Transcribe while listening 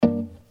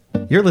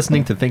You're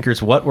listening to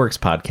Thinkers What Works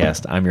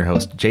podcast. I'm your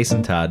host,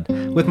 Jason Todd,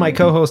 with my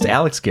co-host,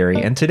 Alex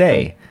Gary. And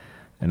today,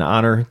 an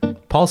honor,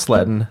 Paul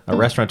Sledden, a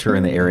restaurateur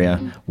in the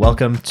area.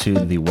 Welcome to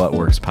the What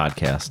Works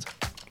podcast.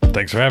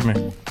 Thanks for having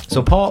me.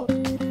 So, Paul,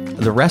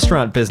 the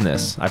restaurant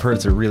business, I've heard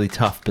it's a really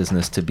tough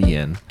business to be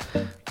in.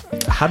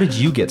 How did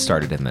you get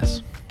started in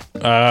this?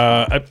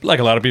 I, like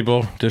a lot of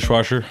people,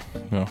 dishwasher.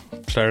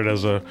 Started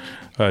as a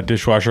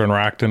dishwasher in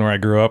Rockton, where I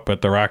grew up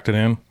at the Rockton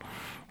Inn.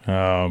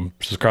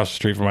 Just across the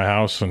street from my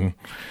house, and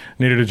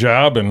needed a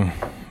job, and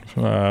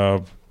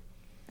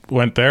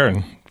went there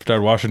and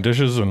started washing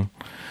dishes, and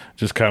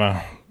just kind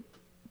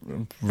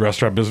of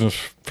restaurant business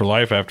for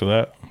life after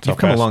that. You've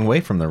come a long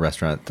way from the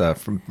restaurant,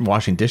 from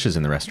washing dishes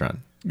in the restaurant.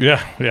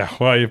 Yeah.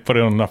 Well, you put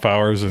in enough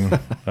hours, and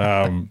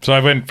so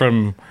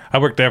I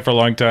worked there for a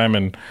long time,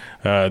 and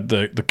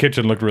the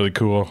kitchen looked really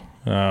cool,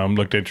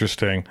 looked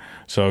interesting.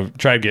 So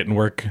tried getting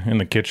work in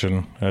the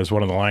kitchen as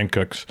one of the line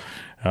cooks,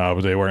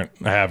 but they weren't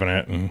having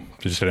it, and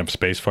they just didn't have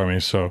space for me.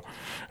 So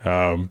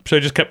I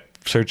just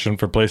kept searching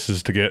for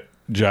places to get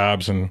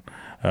jobs, and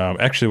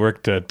actually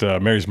worked at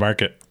Mary's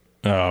Market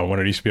when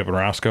it used to be up in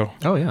Roscoe.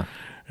 Oh yeah,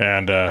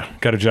 and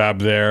got a job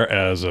there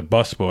as a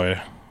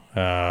busboy,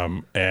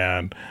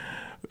 and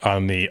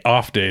on the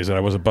off days that I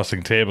wasn't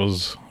bussing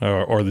tables,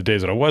 or the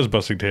days that I was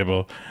bussing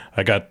table,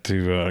 I got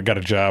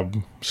a job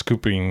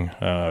scooping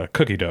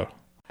cookie dough.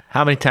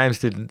 How many times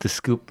did the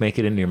scoop make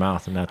it into your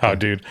mouth? Oh,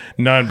 dude,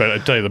 none. But I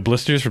tell you, the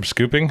blisters from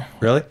scooping.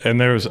 Really?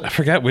 And I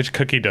forgot which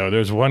cookie dough. There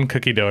was one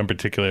cookie dough in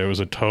particular. It was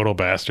a total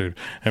bastard.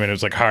 I mean, it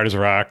was like hard as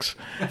rocks.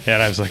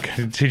 And I was like,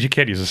 dude, you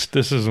can't use this.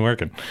 This isn't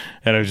working.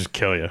 And it would just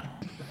kill you.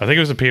 I think it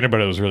was a peanut, but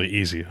it was really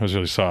easy. It was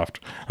really soft.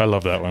 I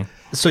love that one.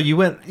 So you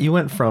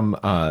went from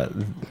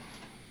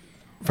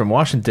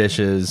washing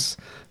dishes,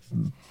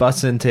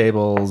 bussing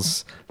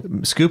tables,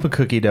 scooping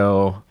cookie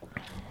dough,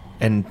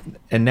 and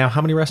now how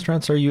many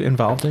restaurants are you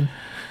involved in?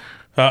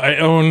 I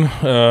own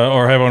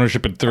or have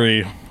ownership in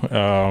 3,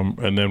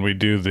 and then we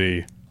do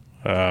the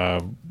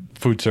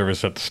food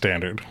service at the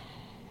Standard.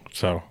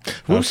 So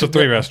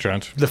 3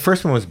 restaurants. The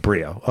first one was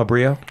Brio. Oh,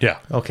 Brio? Yeah.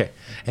 Okay.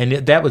 And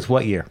that was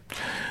what year?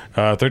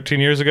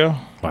 13 years ago.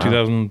 Wow.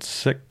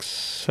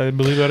 2006, I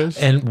believe that is.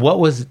 And what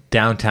was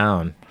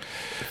downtown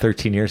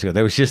 13 years ago?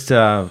 There was just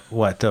the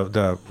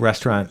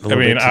restaurant.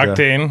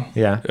 Octane.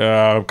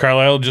 Yeah.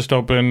 Carlisle just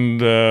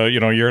opened a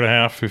year and a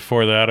half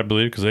before that, I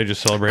believe, because they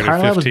just celebrated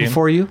Carlisle 15. was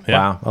before you? Yeah.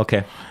 Wow.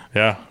 Okay.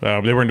 Yeah.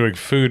 They weren't doing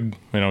food.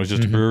 It was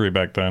just a brewery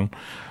back then.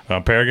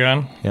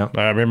 Paragon. Yeah.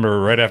 I remember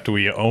right after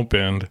we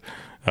opened,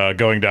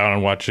 going down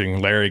and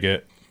watching Larry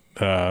get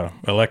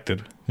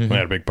elected. We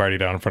had a big party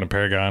down in front of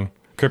Paragon.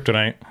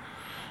 Kryptonite.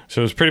 So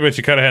it was pretty much,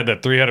 you kind of had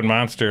that 3-headed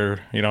monster,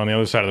 on the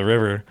other side of the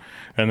river.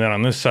 And then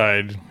on this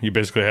side, you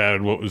basically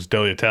had what was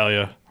Deli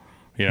Italia,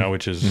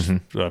 which is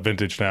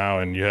vintage now.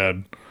 And you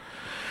had,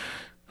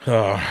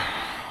 the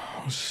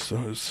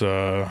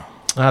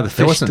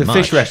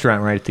fish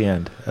restaurant right at the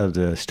end of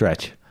the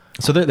stretch.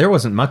 So there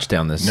wasn't much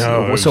down this.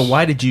 No. So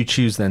why did you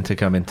choose then to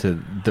come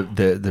into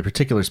the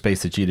particular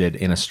space that you did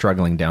in a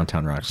struggling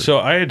downtown Rockford? So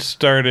I had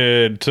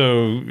started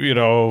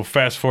to,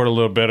 fast forward a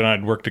little bit, and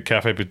I'd worked at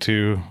Cafe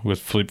Petu with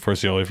Philippe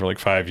Forcioli for like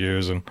 5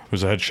 years, and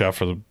was a head chef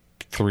for the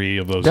 3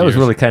 of those years. That was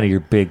really kind of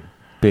your big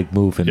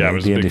move in the industry. Yeah, it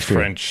was a big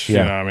French.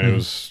 Yeah. It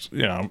was,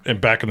 and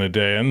back in the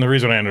day. And the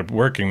reason I ended up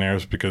working there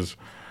is because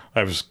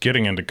I was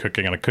getting into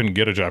cooking, and I couldn't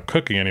get a job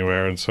cooking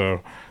anywhere. And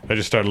so I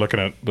just started looking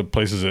at the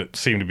places that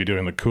seemed to be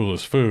doing the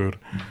coolest food.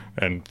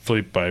 And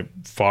Philippe, by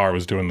far,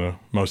 was doing the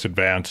most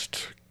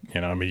advanced.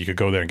 You could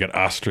go there and get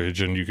ostrich,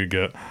 and you could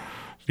get,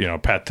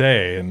 pate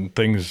and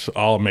things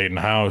all made in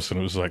house. And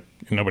it was like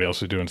nobody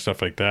else was doing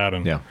stuff like that.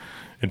 And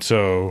And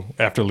so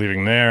after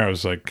leaving there, I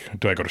was like,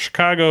 do I go to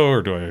Chicago,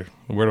 or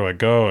where do I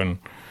go? And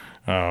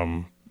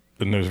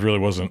there really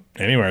wasn't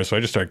anywhere. So I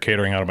just started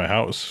catering out of my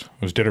house.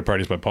 It was dinner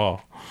parties by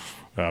Paul.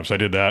 So I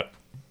did that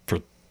for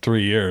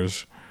 3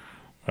 years.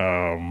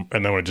 And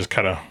then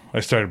I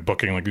started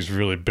booking like these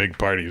really big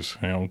parties,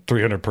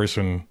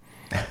 300-person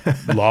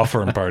law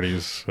firm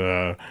parties.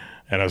 And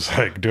I was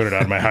like doing it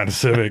out of my Honda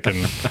Civic,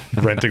 and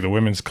renting the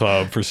women's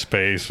club for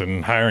space,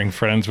 and hiring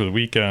friends for the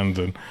weekend.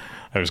 And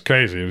it was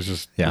crazy. It was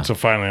just, and so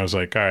finally I was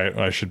like, all right,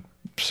 I should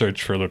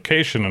search for a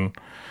location.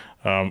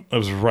 And it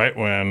was right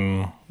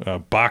when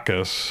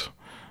Bacchus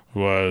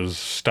was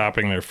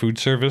stopping their food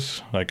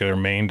service, like their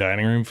main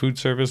dining room food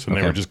service, and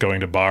they were just going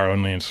to bar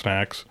only and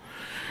snacks.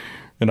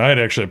 And I had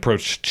actually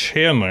approached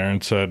Chandler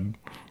and said,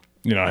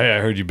 hey, I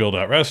heard you build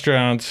out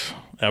restaurants.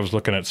 I was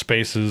looking at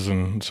spaces,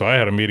 and so I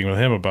had a meeting with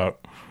him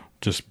about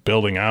just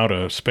building out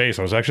a space.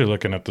 I was actually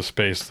looking at the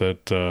space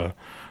that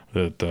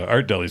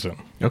Art Deli's in.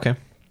 Okay.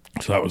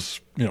 So that was,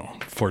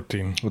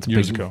 14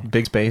 years ago.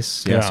 Big space,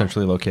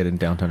 centrally located in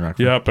downtown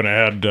Rockford. Yep, and it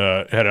had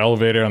an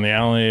elevator on the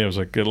alley. It was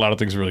like a lot of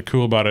things really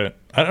cool about it.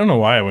 I don't know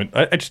why I went.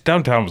 Just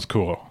downtown was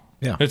cool.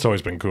 Yeah, it's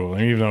always been cool,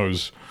 and even though it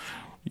was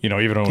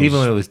even though Even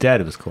when it was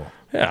dead, it was cool.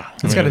 yeah,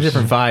 It's got a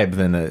different vibe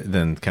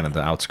than kind of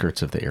the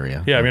outskirts of the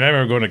area. Yeah, I mean, I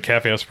remember going to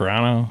Cafe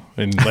Esperanto,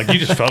 and like you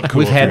just felt cool.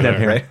 We've had through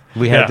them there. here.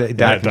 We had the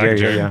Doc Doc and Jerry.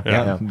 Jerry, Yeah.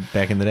 Yeah,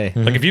 back in the day.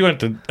 Like if you went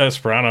to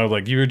Esperanto,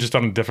 like you were just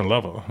on a different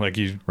level. Like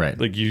you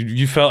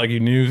felt like you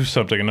knew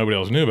something and nobody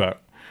else knew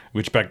about,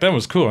 which back then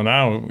was cool. And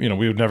now,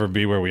 we would never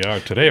be where we are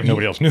today if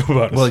nobody else knew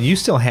about us. Well, you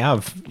still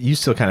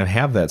kind of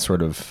have that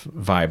sort of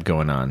vibe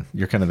going on.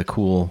 You're kind of a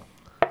cool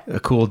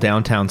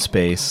downtown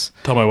space.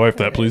 Tell my wife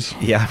that, please.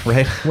 Yeah,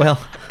 right. Well,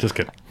 Just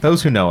kidding.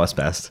 those who know us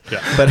best. Yeah.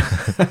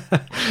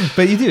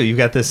 But you do. You've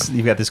got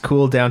this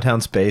cool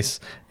downtown space,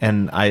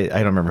 and I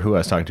don't remember who I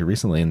was talking to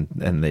recently,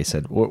 and they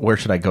said, "Where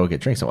should I go get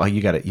drinks?" Well,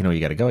 you got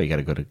to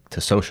go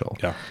to Social.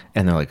 Yeah.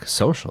 And they're like,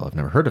 "Social? I've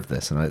never heard of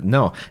this." And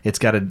no, it's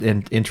got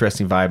an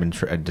interesting vibe,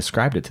 and I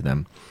described it to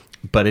them.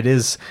 But it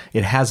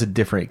has a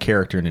different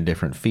character and a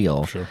different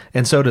feel. Sure.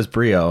 And so does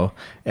Brio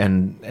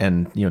and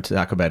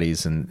Taco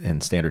Betty's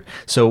and Standard.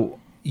 So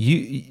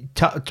you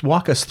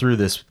walk us through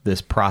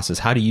this process.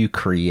 How do you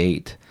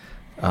create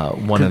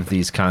one of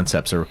these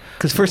concepts? Or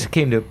Because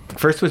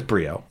first was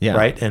Brio, Yeah.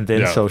 right? And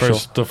then Yeah, Social.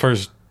 the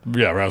first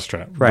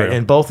restaurant. Right, Real.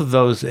 and both of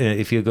those,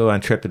 if you go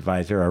on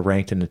TripAdvisor, are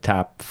ranked in the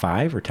top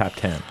 5 or top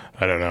 10.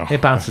 I don't know.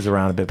 It bounces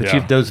around a bit, but Yeah.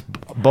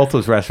 both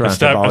those I restaurants have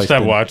stopped always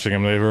been. watching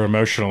them. They were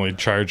emotionally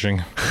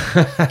charging.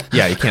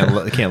 yeah, you can't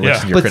listen Yeah.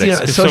 to your But critics. you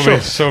know, So many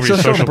Social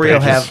social and Brio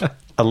pages. have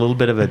a little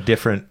bit of a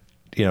different,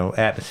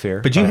 atmosphere.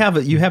 But you have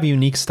a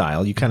unique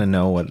style. You kind of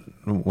know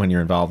when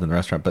you're involved in the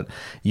restaurant, but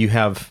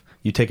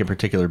you take a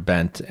particular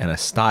bent and a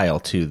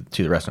style to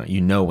the restaurant. You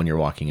know when you're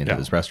walking into Yeah.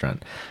 this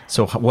restaurant.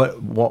 So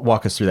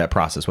walk us through that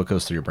process. What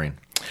goes through your brain?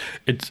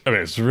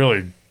 It's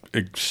really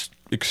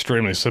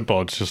extremely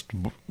simple. It's just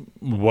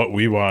what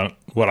we want,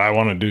 what I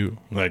want to do.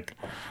 Like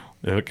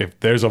if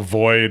there's a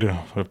void,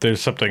 if there's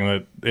something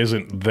that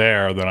isn't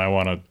there, then I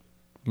want to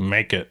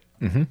make it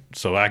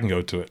so I can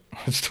go to it.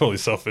 It's totally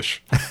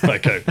selfish.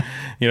 Like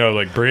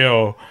like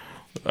Brio.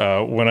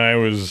 When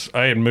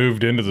I had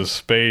moved into the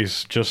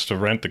space just to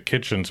rent the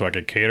kitchen so I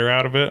could cater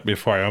out of it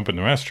before I opened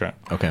the restaurant.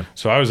 Okay.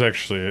 So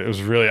it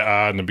was really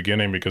odd in the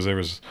beginning because there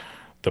was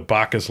the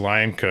Bacchus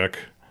line cook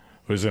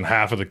who was in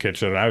half of the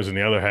kitchen and I was in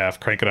the other half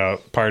cranking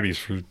out parties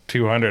for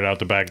 200 out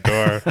the back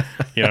door,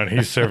 and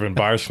he's serving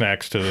bar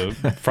snacks to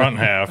the front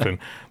half, and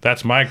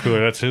that's my cooler,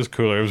 that's his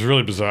cooler. It was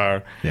really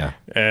bizarre. Yeah.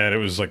 And it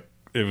was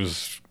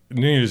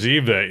New Year's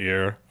Eve that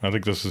year. I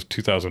think this is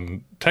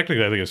 2000.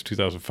 Technically, I think it's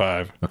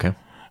 2005. Okay.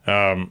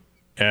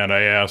 And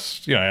I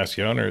asked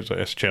the owners, I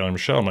asked Chandler and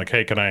Michelle, I'm like,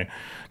 hey, can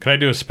I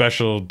do a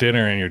special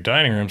dinner in your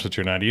dining room since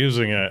you're not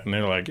using it? And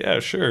they're like, yeah,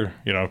 sure,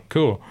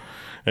 cool.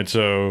 And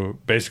so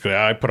basically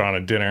I put on a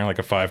dinner, like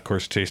a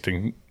 5-course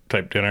tasting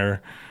type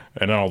dinner,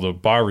 and then all the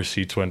bar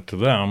receipts went to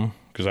them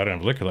because I didn't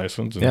have a liquor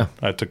license. And Yeah.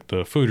 I took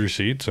the food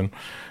receipts, and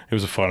it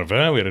was a fun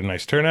event. We had a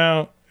nice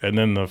turnout. And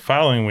then the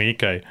following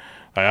week, I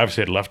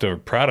obviously had leftover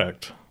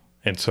product.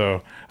 And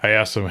so I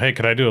asked them, hey,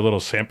 could I do a little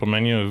sample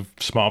menu of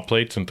small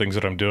plates and things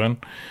that I'm doing?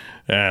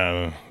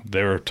 And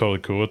they were totally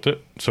cool with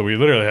it. So we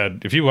literally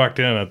had, if you walked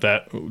in at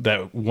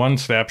that one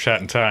snapshot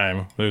in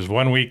time, there's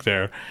 1 week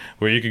there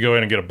where you could go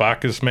in and get a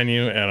Bacchus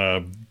menu and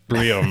a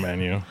Brio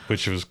menu,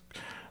 which was,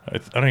 I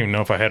don't even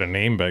know if I had a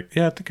name back.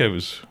 Yeah, I think it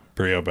was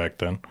Brio back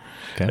then.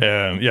 Okay.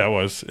 And yeah, it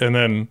was. And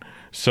then,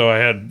 so I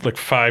had like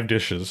 5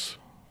 dishes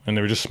and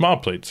they were just small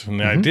plates. And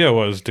the idea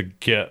was to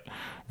get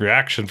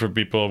reaction from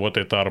people of what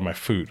they thought of my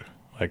food.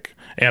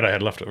 And I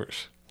had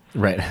leftovers.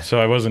 Right.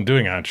 So I wasn't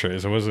doing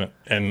entrees. And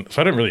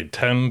so I didn't really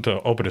intend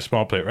to open a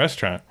small plate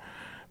restaurant.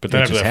 But then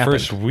It after just that happened.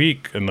 first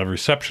week, and the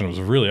reception was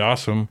really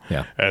awesome.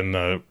 Yeah. And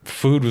the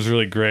food was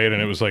really great.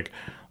 And it was like,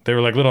 they were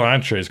like little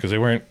entrees because they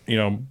weren't,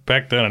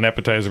 back then an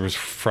appetizer was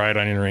fried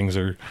onion rings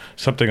or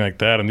something like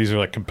that. And these are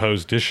like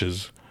composed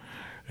dishes.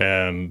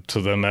 And so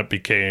then that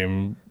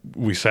became,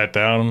 we sat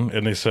down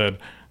and they said,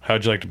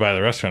 how'd you like to buy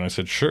the restaurant? I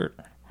said, sure.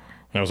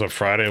 And that was on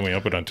Friday and we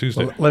opened on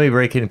Tuesday. Well, let me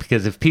break in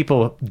because if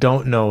people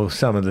don't know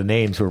some of the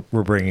names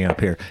we're bringing up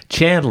here,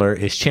 Chandler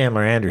is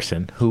Chandler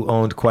Anderson, who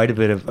owned quite a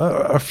bit of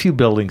a few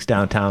buildings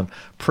downtown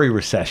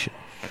pre-recession,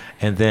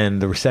 and then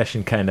the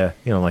recession kind of,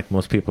 like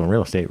most people in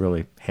real estate,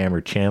 really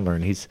hammered Chandler,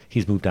 and he's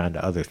moved on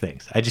to other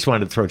things. I just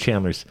wanted to throw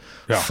Chandler's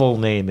full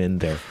name in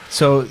there.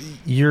 So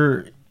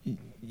your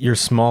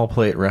small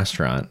plate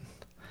restaurant,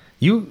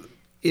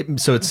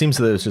 so it seems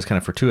that it was just kind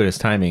of fortuitous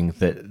timing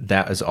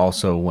that is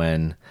also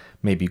when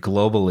maybe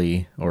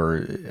globally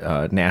or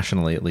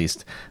nationally at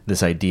least,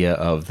 this idea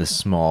of the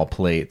small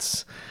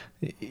plates,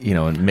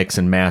 and mix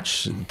and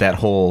match, that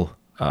whole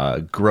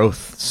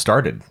growth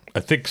started. I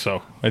think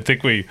so. I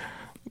think we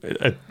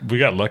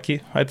got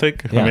lucky, I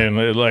think. Yeah. I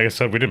mean, like I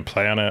said, we didn't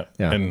plan it.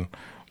 Yeah. And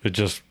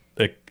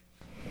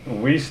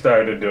we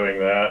started doing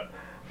that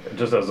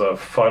just as a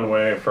fun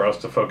way for us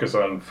to focus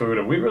on food.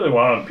 And we really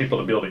wanted people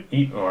to be able to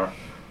eat more.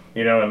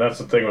 And that's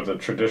the thing with the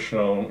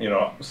traditional,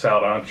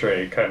 salad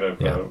entree kind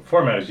of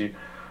format is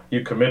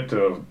you commit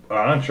to an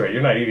entree.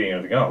 You're not eating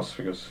anything else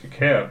because you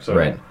can't. So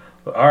Right.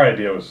 our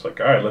idea was like,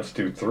 all right, let's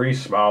do 3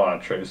 small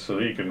entrees so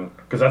that you can,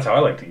 because that's how I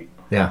like to eat.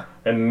 Yeah.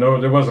 And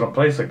no, there wasn't a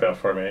place like that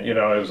for me. You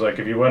know, it was like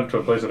if you went to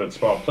a place that had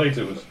small plates,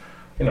 it was,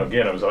 you know,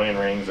 again, it was onion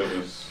rings, it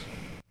was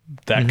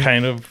that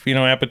kind of, you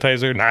know,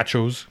 appetizer,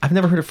 nachos. I've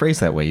never heard it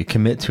phrased that way. You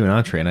commit to an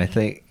entree, and I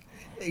think,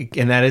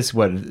 and that is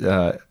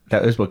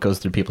what goes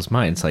through people's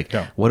minds. Like,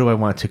 what do I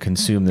want to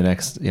consume the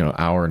next, you know,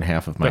 hour and a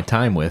half of my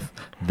time with?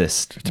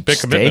 This big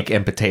steak commitment.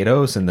 and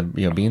potatoes and the,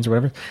 you know, beans or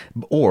whatever.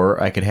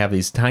 Or I could have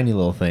these tiny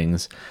little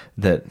things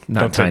that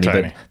not Don't say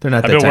tiny, but they're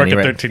not I've that been tiny. working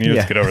Right? 13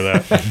 years to get over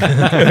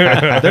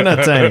that. They're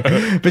not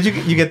tiny, but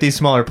you get these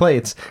smaller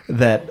plates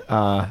that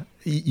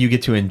you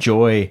get to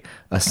enjoy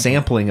a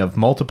sampling of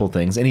multiple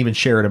things and even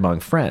share it among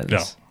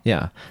friends.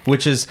 Yeah,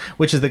 which is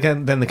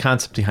then the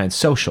concept behind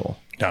social.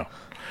 No.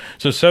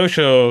 So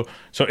social.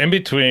 So in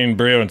between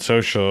Brio and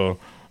Social,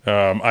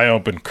 I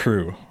opened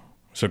Crew.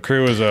 So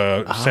Crew was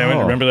a sandwich.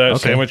 Remember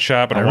that sandwich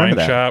shop and a wine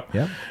shop.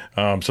 Yeah.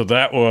 So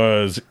that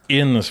was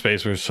in the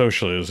space where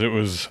Social is. It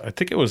was, I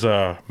think it was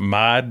a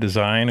Mod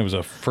Design. It was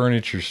a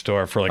furniture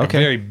store for like a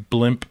very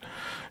blimp.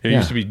 It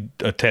used to be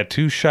a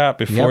tattoo shop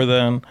before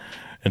then,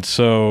 and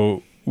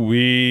so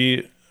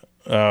we,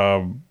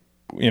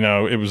 you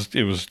know, it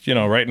was you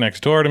know right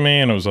next door to me,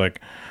 and it was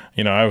like,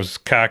 you know, I was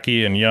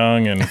cocky and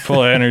young and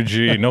full of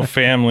energy, no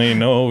family,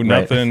 no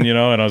nothing, you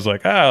know, and I was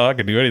like, I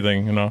could do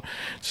anything, you know,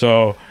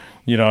 so.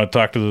 You know, I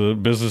talked to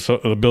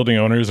the building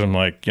owners. I'm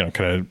like, you know,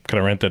 can I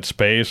rent that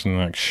space? And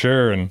like,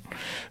 sure. And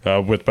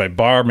with my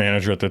bar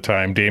manager at the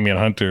time, Damian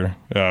Hunter,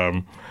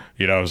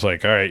 you know, I was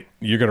like, all right,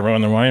 you're gonna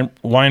run the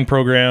wine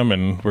program,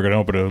 and we're gonna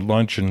open a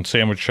lunch and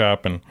sandwich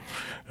shop. And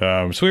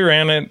so we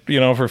ran it, you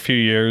know, for a few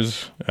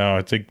years.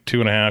 I think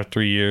 2.5,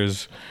 3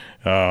 years,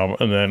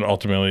 and then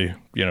ultimately,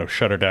 you know,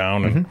 shut her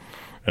down.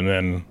 And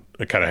then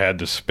I kind of had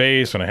this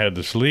space, and I had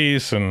this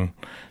lease, and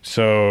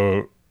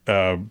so.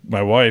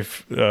 My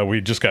wife,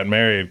 we just got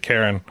married,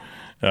 Karen.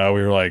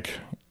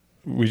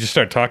 We just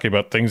started talking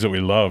about things that we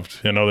loved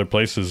in other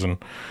places.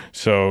 And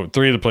so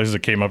 3 of the places that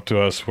came up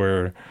to us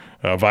were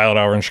Violet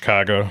Hour in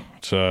Chicago.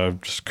 It's a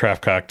just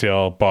craft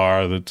cocktail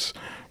bar that's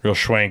real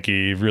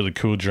schwanky, really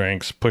cool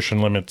drinks,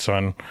 pushing limits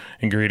on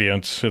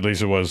ingredients. At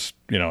least it was,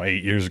 you know,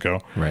 8 years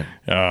ago. Right.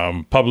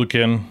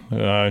 Publican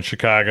in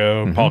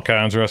Chicago, Paul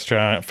Kahn's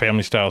restaurant,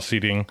 family style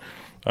seating,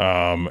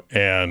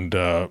 and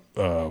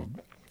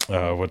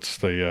what's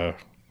the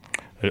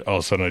all of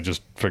a sudden I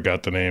just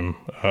forgot the name,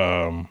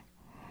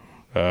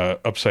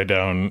 Upside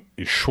Down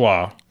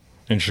Schwa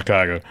in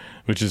Chicago,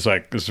 which is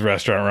like this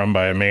restaurant run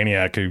by a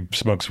maniac who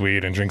smokes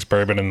weed and drinks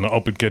bourbon in the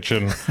open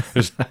kitchen.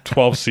 There's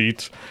 12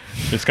 seats.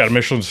 It's got a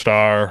Michelin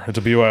star. It's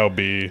a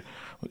BYOB.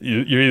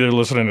 You're either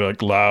listening to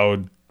like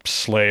loud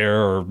Slayer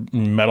or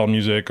metal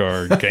music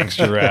or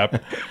gangster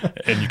rap,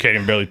 and you can't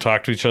even barely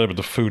talk to each other, but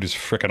the food is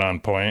freaking on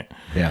point.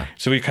 Yeah.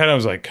 So we kind of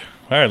was like,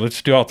 all right,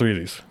 let's do all 3 of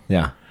these.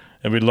 Yeah.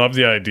 And we loved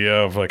the idea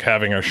of like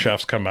having our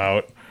chefs come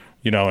out,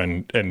 you know,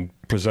 and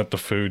present the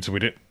food.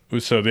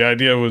 So the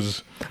idea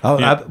was.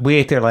 We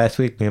ate there last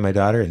week, me and my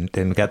daughter,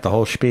 and got the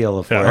whole spiel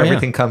of where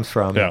everything comes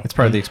from. Yeah. It's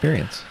part of the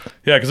experience.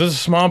 Yeah, because it's a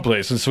small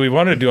place. And so we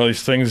wanted to do all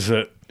these things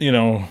that, you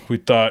know, we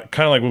thought,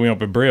 kind of like when we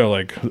opened Brio,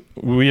 like,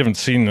 we haven't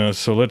seen this,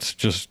 so let's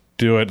just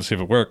do it and see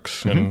if it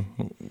works. And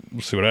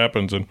we'll see what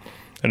happens. And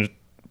it,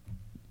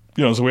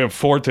 you know, so we have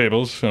 4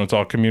 tables, and it's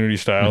all community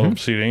style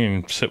seating,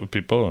 and sit with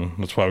people, and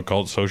that's why we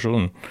call it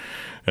social.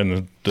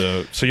 And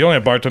so you only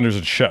have bartenders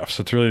and chefs.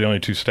 It's really the only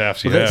 2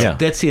 staffs you have.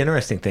 That's the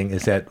interesting thing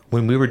is that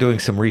when we were doing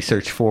some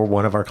research for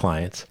one of our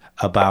clients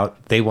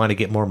about they want to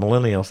get more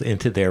millennials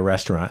into their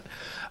restaurant,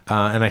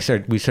 and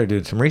we started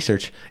doing some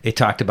research. It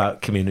talked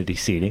about community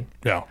seating.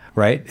 Yeah.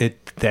 Right.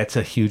 That's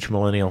a huge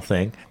millennial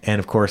thing, and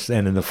of course,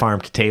 and in the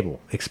farm to table,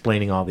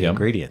 explaining all the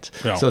ingredients.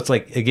 Yeah. So it's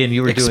like again,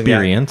 you were doing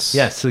experience. that.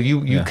 Yeah. So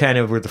you kind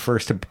of were the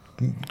first to,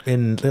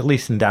 at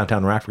least in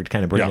downtown Rockford,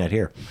 kind of bring that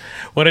here.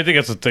 Well, I think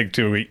that's the thing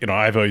too. You know,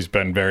 I've always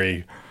been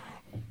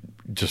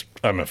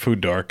I'm a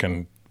food dork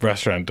and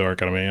restaurant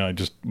dork. I mean, I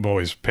just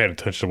always paid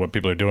attention to what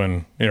people are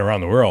doing, you know,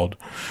 around the world.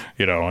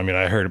 You know, I mean,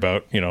 I heard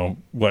about, you know,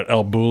 what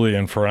El Bulli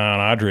and Ferran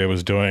Adria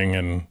was doing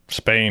in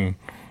Spain,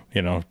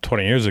 you know,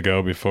 20 years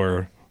ago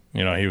before,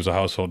 you know, he was a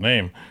household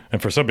name.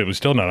 And for some people, he's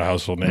still not a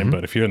household name.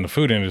 But if you're in the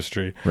food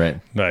industry, right,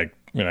 like,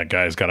 you know, that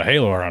guy's got a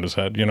halo around his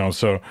head, you know.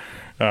 So,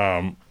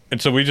 and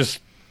so we just,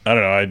 I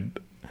don't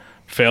know,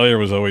 failure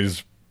was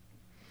always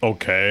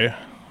okay.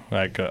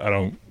 Like,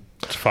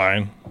 it's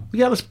fine.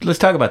 Yeah, let's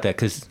talk about that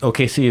because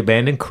so you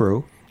abandoned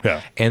Crew.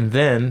 Yeah. And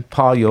then,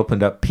 Paul, you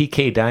opened up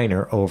PK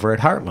Diner over at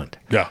Heartland.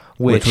 Yeah.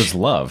 Which was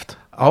loved.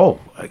 Oh,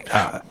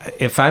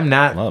 if I'm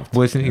not,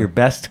 wasn't your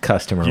best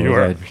customer? You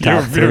were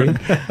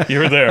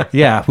there.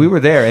 Yeah, we were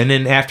there. And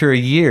then after a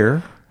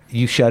year,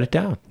 you shut it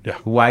down. Yeah.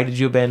 Why did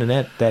you abandon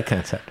that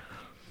concept?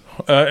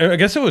 I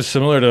guess it was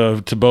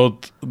similar to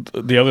both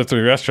the other 3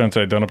 restaurants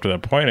I'd done up to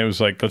that point. It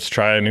was like, let's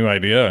try a new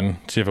idea and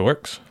see if it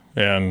works.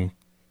 And,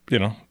 you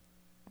know,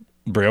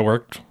 Brio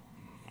worked,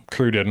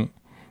 Crew didn't,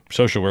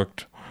 Social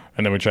worked,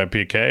 and then we tried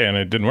PK and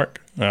it didn't work.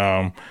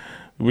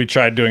 We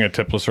tried doing a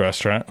tipless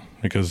restaurant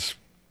because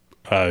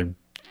I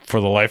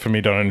for the life of me,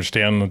 don't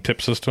understand the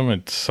tip system.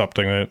 It's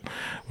something that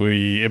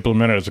we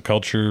implemented as a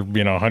culture,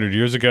 100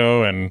 years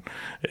ago, and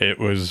it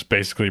was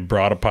basically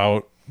brought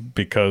about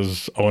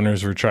because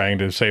owners were trying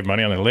to save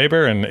money on their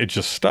labor, and it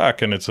just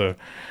stuck. And it's an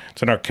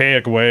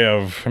archaic way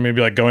of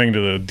maybe like going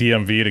to the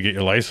DMV to get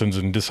your license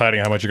and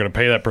deciding how much you're going to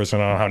pay that person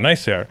on how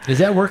nice they are. Is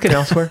that working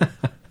elsewhere?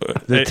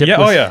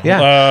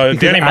 Yeah.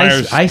 Danny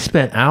Myers. I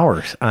spent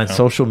hours on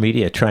social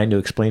media trying to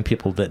explain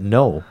people that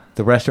no,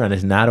 the restaurant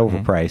is not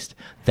overpriced.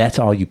 That's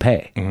all you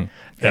pay.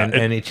 Yeah,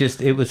 and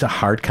it was a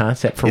hard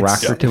concept for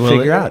Rockford to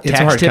figure out. It's Tax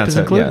a hard tip concept. is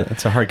included. Yeah,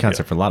 it's a hard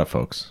concept for a lot of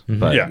folks.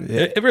 But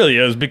It really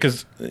is,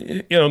 because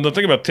the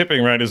thing about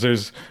tipping, right, is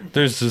there's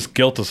this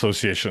guilt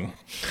association,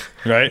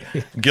 right?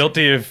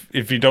 Guilty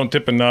if you don't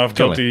tip enough.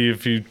 Totally.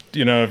 Guilty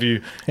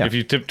if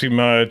you tip too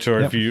much, or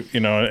if you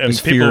and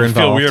There's people fear feel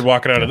involved. weird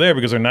walking out of there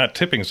because they're not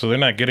tipping, so they're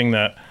not getting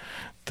that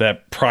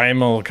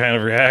primal kind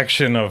of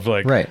reaction of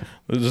like, Right.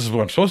 this is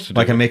what I'm supposed to do.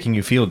 like I'm making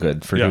you feel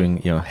good for Yeah. doing,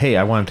 hey,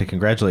 I wanted to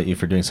congratulate you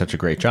for doing such a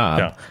great job,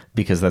 Yeah.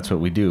 because that's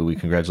what we do. We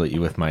congratulate you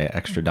with my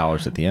extra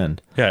dollars at the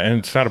end. Yeah, and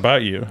it's not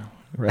about you.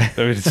 Right.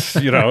 I mean, it's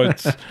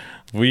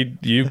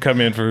you come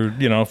in for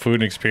food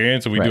and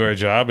experience, and we do Right. our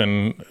job,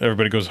 and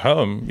everybody goes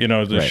home. There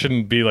Right.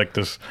 shouldn't be like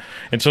this.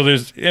 And so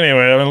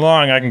anyway.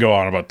 I can go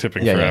on about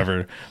tipping Yeah,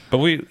 forever, but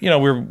we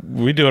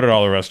do it at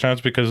all the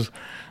restaurants because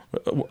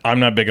I'm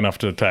not big enough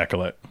to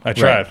tackle it. I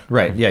tried.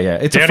 Right. Yeah.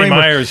 It's a Danny framework.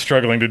 Meyer is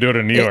struggling to do it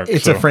in New York.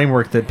 It's so. a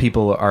framework that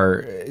people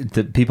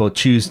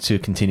choose to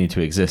continue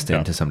to exist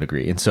in to some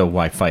degree, and so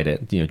why fight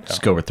it?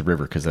 Just go with the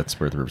river, because that's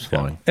where the river's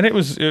flowing. And it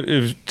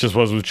just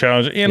was a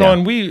challenge, Yeah.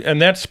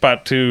 and that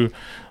spot too.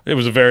 It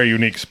was a very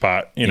unique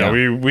spot.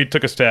 We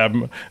took a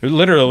stab.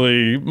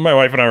 Literally, my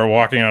wife and I were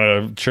walking out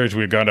of church.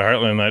 We had gone to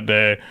Heartland that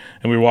day,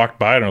 and we walked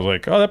by it, and I was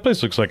like, "Oh, that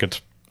place looks like it's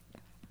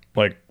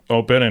like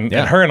open." And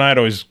her and I had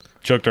always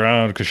joked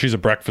around because she's a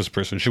breakfast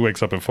person. She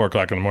wakes up at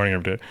 4:00 in the morning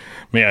every day.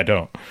 Me, I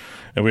don't.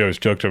 And we always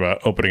joked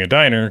about opening a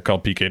diner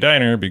called PK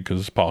Diner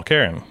because Paul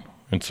Karen.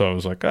 And so I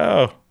was like,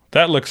 "Oh,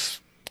 that looks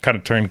kind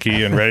of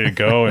turnkey and ready to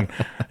go." And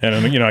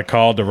I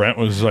called. The rent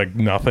was like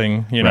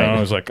nothing. Right. I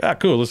was like,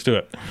 cool, let's do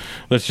it.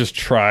 Let's just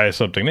try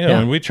something new. Yeah.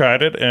 And we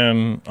tried it.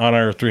 And on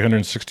our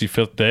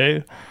 365th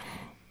day,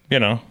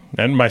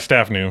 and my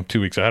staff knew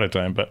 2 weeks ahead of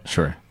time, but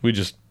Sure. we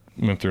just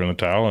went through in the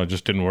towel, and it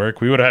just didn't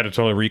work. We would have had to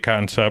totally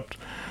reconcept.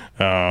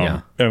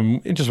 And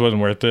it just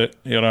wasn't worth it.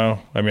 I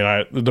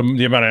mean,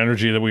 the amount of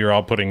energy that we were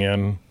all putting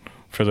in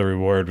for the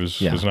reward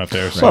was not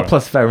there. So. Well,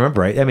 plus, if I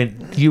remember right, I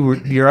mean,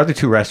 your other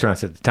two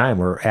restaurants at the time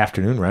were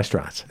afternoon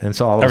restaurants, and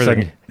so all of a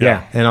Everything,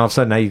 sudden, and all of a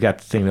sudden now you got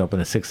the thing open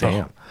at 6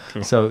 a.m.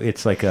 cool. So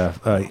it's like a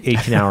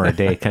 18-hour a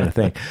day kind of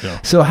thing. Yeah.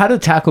 So how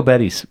did Taco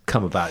Betty's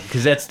come about?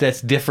 Because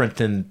that's different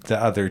than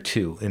the other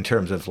two in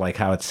terms of like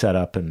how it's set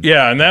up and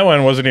Yeah, and that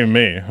one wasn't even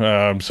me.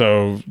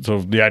 So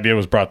the idea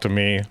was brought to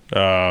me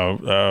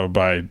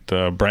by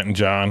Brent and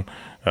John,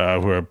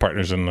 who are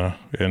partners in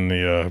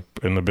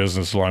the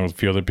business, along with a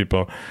few other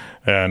people,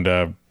 and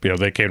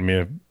they came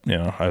to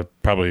me,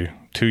 probably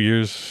 2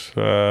 years,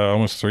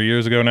 almost 3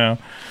 years ago now,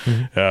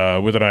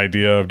 with an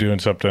idea of doing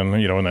something,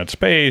 in that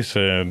space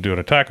and doing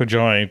a taco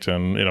joint,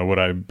 and would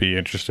I be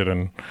interested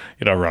in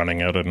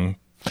running it and.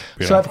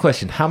 So I have a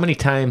question. How many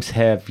times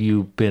have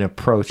you been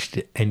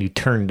approached and you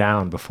turned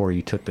down before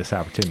you took this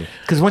opportunity?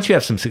 Because once you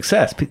have some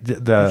success,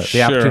 the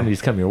Sure.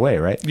 opportunities come your way,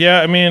 right? Yeah,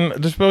 I mean,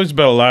 there's always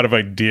been a lot of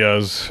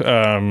ideas.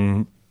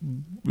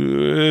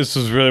 This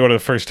is really one of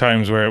the first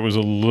times where it was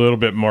a little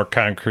bit more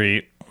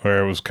concrete,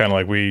 where it was kind of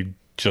like we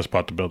just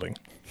bought the building.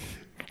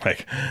 And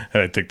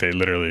I think they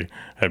literally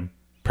had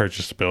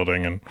purchased the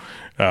building, and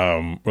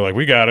we're like,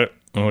 we got it.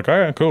 I'm like, all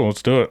right, cool,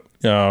 let's do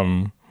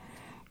it.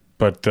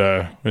 But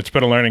it's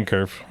been a learning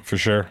curve for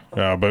sure.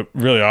 But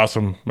really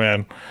awesome,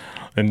 man.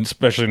 And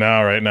especially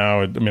right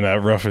now, I mean,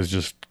 that roof is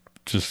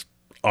just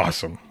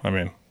awesome. I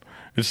mean,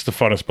 it's the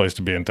funnest place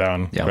to be in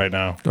town right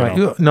now.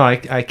 Right. No,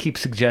 I keep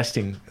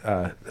suggesting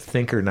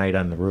Thinker Night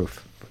on the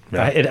roof.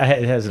 Yeah. It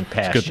hasn't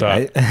passed. Good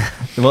thought.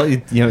 Well,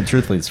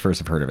 truthfully, it's the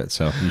first I've heard of it,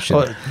 so you should.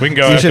 Well, We can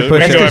go You after, should we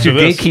push can it. go Because after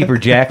your this. gatekeeper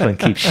Jacqueline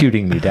keeps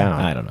shooting me down.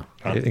 I don't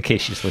know. In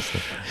case she's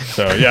listening.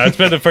 So yeah, it's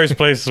been the first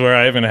place where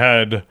I haven't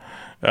had,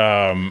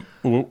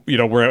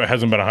 where it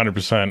hasn't been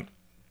 100%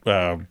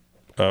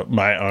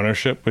 my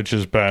ownership, which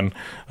has been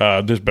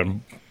there's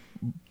been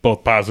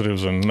both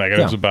positives and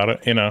negatives about it,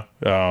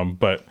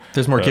 but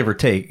There's more give or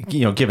take,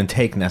 give and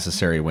take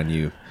necessary when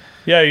you.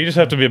 yeah, you just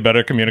have to be a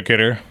better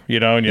communicator,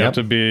 and you have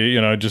to be,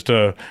 just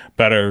a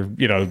better,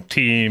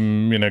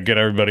 team, get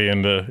everybody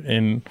and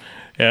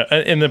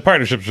the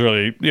partnership's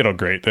really,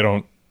 great.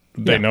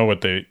 They know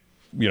what they,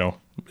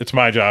 it's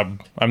my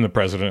job. I'm the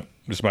president.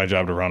 It's my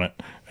job to run it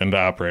and to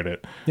operate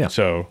it. Yeah.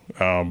 So,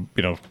 and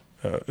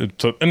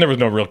there was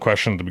no real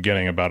question at the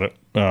beginning about it.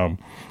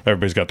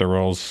 Everybody's got their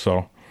roles.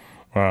 So,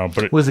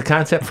 but Was the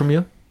concept from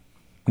you?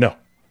 no.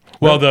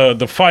 Well,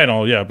 the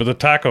final, yeah, but the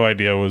taco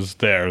idea was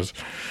theirs.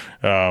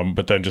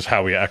 but then just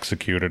how we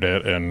executed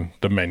it and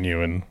the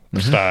menu and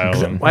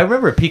style. And, Well, I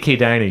remember at PK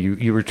Diner,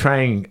 you were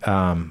trying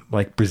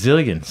like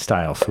Brazilian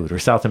style food or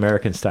South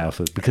American style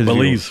food because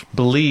Belize.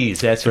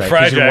 Belize, that's right.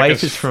 fried 'cause your jack wife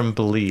is- is from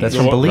Belize. That's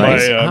from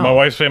Belize. My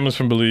wife's family's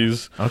from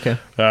Belize. Okay.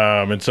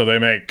 And so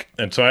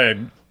I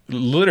had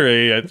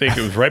literally, I think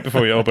it was right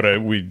before we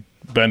opened, we'd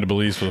been to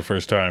Belize for the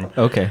first time.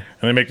 Okay. And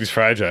they make these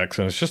fried jacks,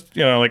 and it's just,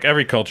 like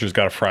every culture's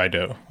got a fry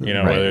dough,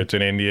 Right. whether it's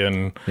an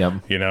Indian, Yep.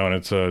 and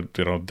it's a,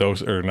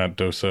 dosa, or not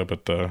dosa,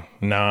 but the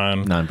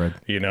naan. Naan bread.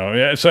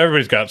 Yeah, so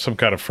everybody's got some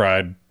kind of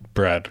fried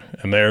bread,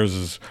 and theirs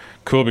is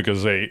cool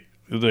because they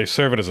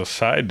serve it as a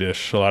side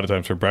dish a lot of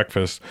times for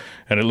breakfast,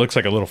 and it looks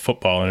like a little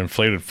football, an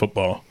inflated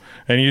football.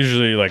 And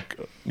usually, like,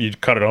 you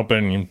cut it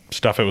open, you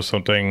stuff it with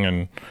something,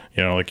 and,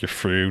 like your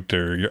fruit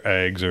or your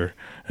eggs, and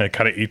it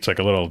kind of eats like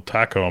a little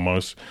taco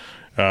almost.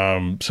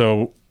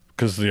 So,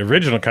 because the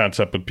original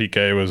concept with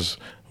PK was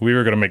we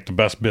were going to make the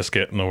best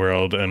biscuit in the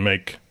world and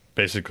make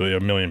basically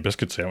 1 million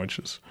biscuit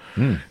sandwiches.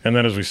 And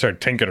then as we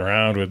started tinkering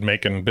around with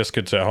making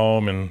biscuits at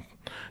home and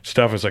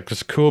stuff, it's like, this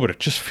is cool, but it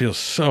just feels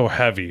so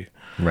heavy.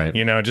 Right.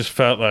 It just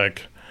felt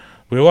like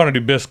we want to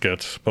do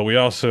biscuits, but we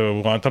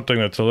also want something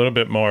that's a little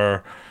bit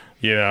more,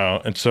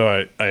 and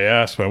so I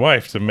asked my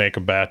wife to make a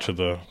batch of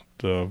the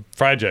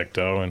fried jack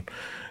dough, and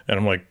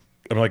I'm like,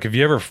 have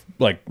you ever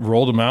like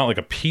rolled them out like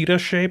a pita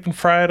shape and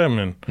fried them?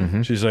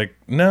 And she's like,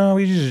 no,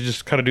 we usually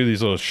just kind of do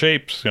these little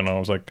shapes. I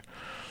was like,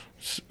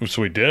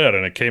 so we did,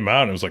 and it came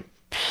out, and it was like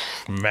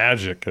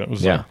magic. It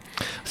was Yeah.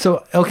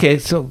 So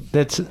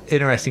that's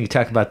interesting. You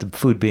talk about the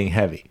food being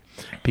heavy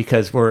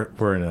because we're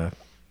in a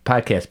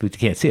podcast booth.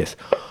 You can't see us.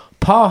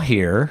 Paul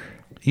here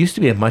used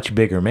to be a much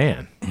bigger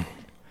man,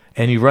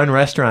 and you run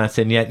restaurants,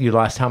 and yet you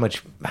lost how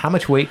much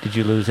weight did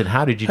you lose, and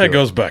how did you do it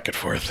goes back and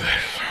forth.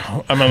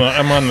 I'm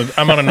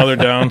on another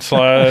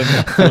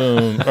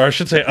downslide, or I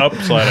should say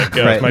upslide. I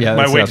guess Right, yeah,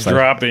 my that's weight's upslide.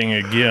 dropping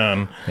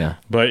again. Yeah.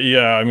 But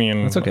yeah, I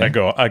mean, That's okay. I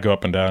go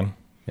up and down.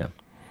 Yeah.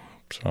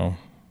 So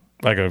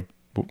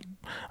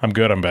I'm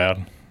good. I'm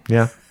bad.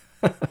 Yeah.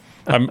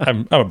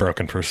 I'm a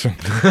broken person,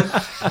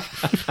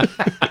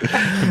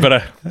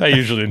 but I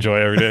usually enjoy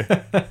every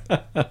day.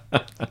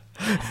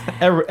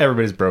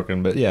 Everybody's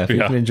broken, but yeah, if you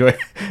Yeah. can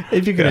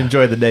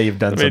enjoy the day you've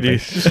done I mean, you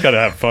something. just gotta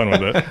have fun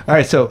with it. All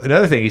right. So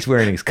another thing, he's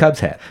wearing his Cubs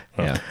hat.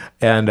 Yeah.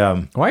 And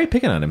Why are you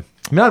picking on him?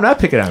 no, I'm not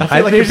picking on him. I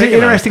feel like there's you're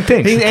picking on interesting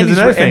him. things. And 'Cause he's,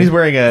 another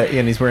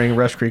and he's wearing a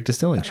Rush Creek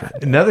Distilling shirt.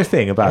 another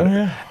thing about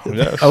it.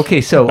 Yes. Okay,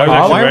 so I was all,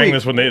 actually why are wearing we-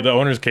 this when the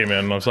owners came in,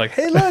 and I was like,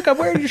 "Hey, look, I'm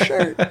wearing your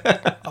shirt."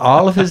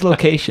 all of his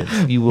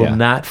locations, you will Yeah.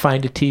 not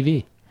find a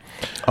TV.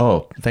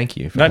 Oh, thank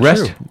you. Not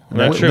Rest- true.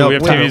 Not true. No, we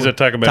have wait, TVs at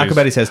Taco Betty's. Taco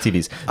Betty's has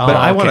TVs, but Oh,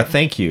 I want to okay.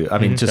 thank you. I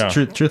mean, just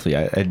Yeah. truthfully,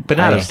 But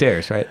not I-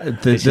 upstairs, right?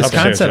 This Upstairs,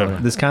 concept, yeah.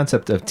 this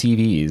concept of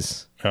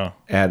TVs Yeah.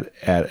 at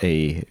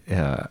a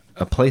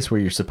place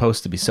where you're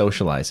supposed to be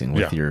socializing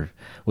with Yeah.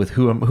 with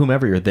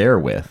whomever you're there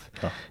with,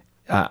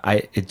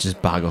 it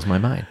just boggles my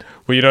mind.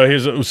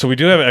 Well, so we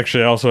do have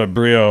actually also at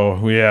Brio,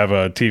 we have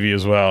a TV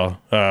as well.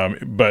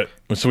 But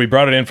so we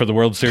brought it in for the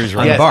World Series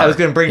run. Yes, bar. I was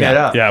going to bring that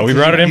up. Yeah, we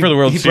brought it in for the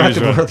World He brought Series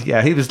the run. World-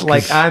 yeah, he was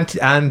like on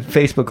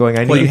Facebook going,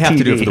 I need Well, you a have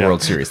to do it TV. for the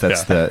World Series.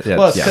 That's Yeah. the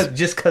Well, yeah.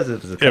 just because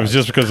it was a It was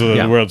just because of the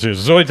Yeah. World Series.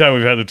 It's the only time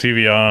we've had the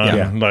TV on,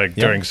 Yeah. like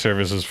Yeah. during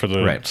services for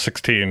the Right.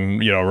 16,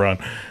 run.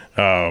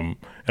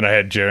 And I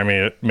had Jeremy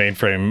at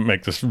Mainframe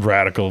make this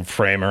radical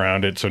frame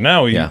around it. So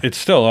now Yeah. it's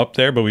still up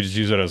there, but we just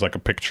use it as like a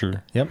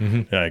picture, Yep.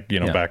 like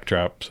Yeah.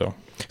 backdrop. So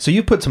So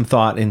you put some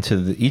thought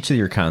into each of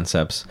your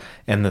concepts,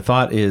 and the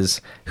thought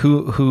is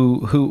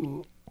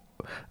who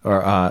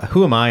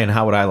am I, and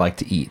how would I like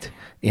to eat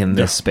in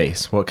this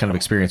space? What kind of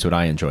experience would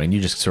I enjoy? And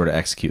you just sort of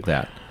execute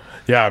that.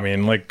 yeah, I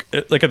mean, like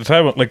at the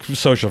time, like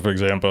Social, for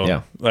example,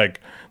 Yeah. like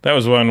that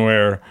was one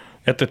where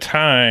at the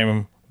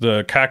time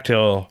the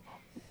cocktail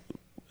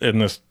in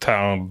this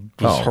town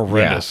was Oh,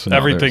 horrendous. yeah. No,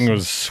 Everything there's-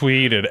 was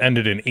sweet. It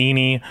ended in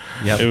eni.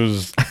 Yep. It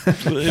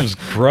was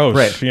gross.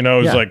 Right. It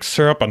was Yeah. like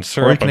syrup on Or you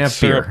syrup can on have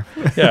syrup.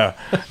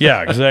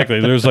 Yeah,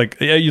 exactly. There's like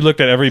you looked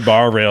at every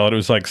bar rail, and it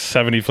was like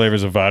 70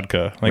 flavors of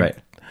vodka. Like, Right.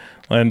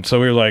 And so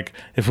we were like,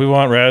 if we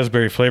want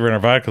raspberry flavor in our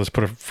vodka, let's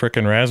put a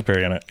frickin'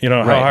 raspberry in it. How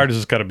Right. hard has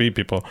this got to be,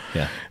 people?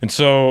 Yeah. And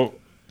so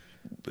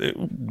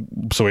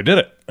we did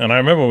it. And I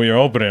remember when we were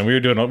opening, we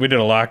did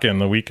a lock-in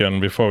the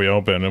weekend before we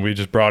opened, and we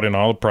just brought in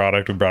all the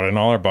product. We brought in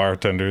all our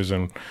bartenders,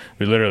 and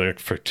we literally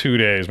for 2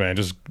 days, man,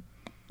 just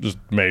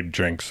made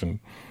drinks and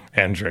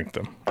drink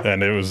them.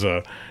 And it was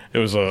a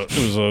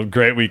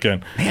great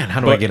weekend. Man,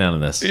 how do I get onto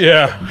this?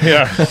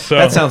 Yeah. So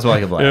That sounds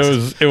like a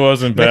blast. It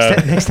wasn't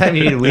bad. Next time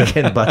you need a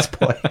weekend bus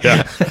boy.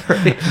 Yeah.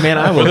 Man,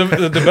 I Well,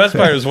 would. the best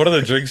part is one of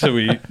the drinks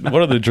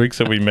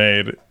that we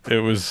made. It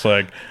was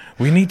like,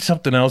 we need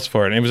something else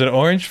for it. And it was an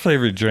orange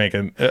flavored drink,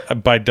 and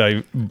by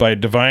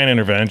divine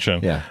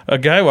intervention, Yeah. a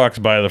guy walks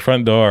by the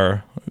front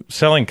door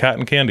selling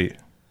cotton candy.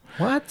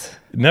 What?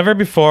 Never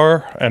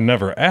before and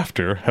never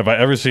after have I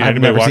ever seen I've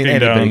anybody never seen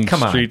walking anybody. down Come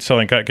the on. street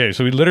selling cotton candy.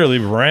 So we literally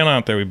ran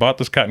out there. We bought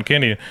this cotton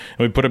candy, and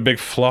we put a big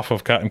fluff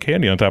of cotton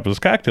candy on top of this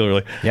cocktail. We're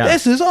like, Yeah.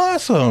 this is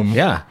awesome.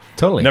 Yeah,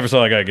 totally. Never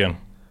saw that guy again.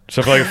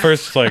 So for like the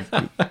first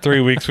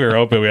 3 weeks we were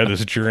open, we had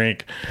this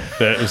drink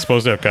that was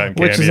supposed to have cotton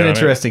candy, Which is an on it.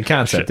 interesting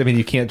concept. I mean,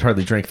 you can't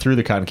hardly drink through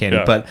the cotton candy,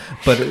 Yeah. but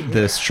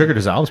the sugar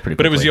dissolves pretty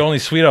But quickly. it was the only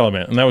sweet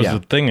element, and that was Yeah. the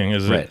thing.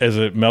 Right. As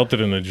it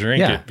melted in the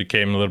drink, Yeah. it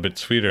became a little bit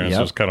sweeter, and so Yep.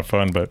 it was kind of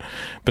fun.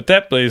 But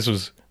that place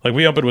was like,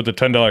 we opened with a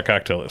 $10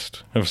 cocktail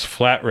list. It was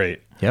flat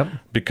rate. Yep.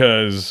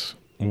 Because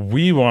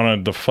we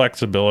wanted the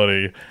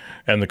flexibility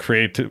and the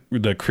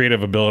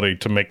creative ability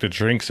to make the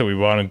drinks that we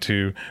wanted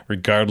to,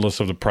 regardless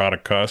of the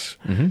product cost.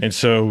 Mm-hmm. And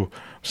so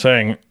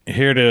saying,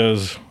 here it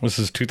is, this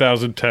is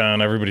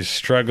 2010, everybody's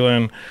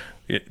struggling.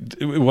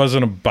 It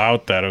wasn't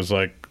about that. It was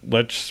like,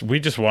 we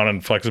just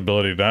wanted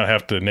flexibility to not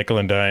have to nickel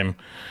and dime.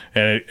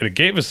 And it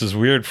gave us this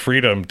weird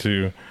freedom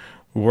to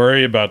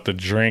worry about the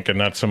drink and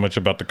not so much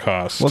about the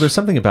cost. Well, there's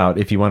something about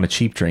if you want a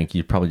cheap drink,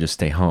 you'd probably just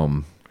stay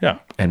home yeah.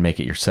 and make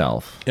it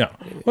yourself. Yeah.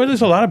 Well,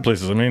 there's a lot of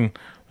places. I mean,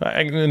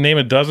 I can name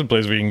a dozen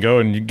places where you can go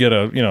and you get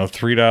a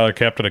 $3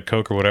 Captain of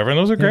Coke or whatever, and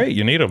those are great.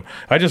 You need them.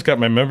 I just got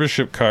my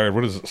membership card.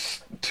 What is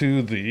this?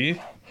 To the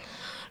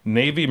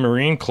Navy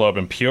Marine Club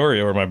in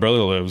Peoria, where my brother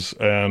lives,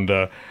 and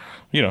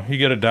you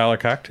get $1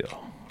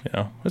 cocktail.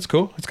 It's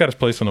cool. It's got its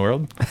place in the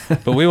world.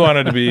 But we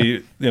wanted to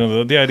be,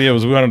 the idea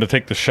was we wanted to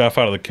take the chef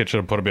out of the kitchen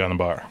and put it behind the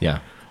bar. Yeah.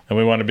 And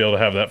we wanted to be able to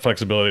have that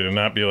flexibility to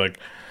not be like,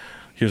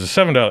 here's a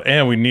 $7,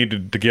 and we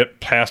needed to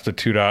get past the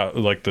 $2,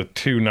 like the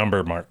 2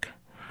 number mark.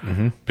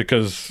 Mm-hmm.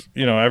 Because,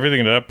 everything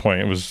at that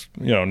point, it was,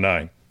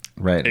 9,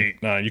 Right.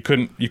 8, 9. You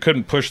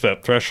couldn't push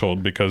that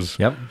threshold because,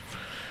 Yep.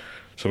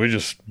 so we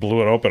just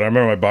blew it open. I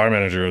remember my bar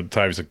manager at the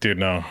time, he's like, dude,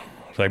 no.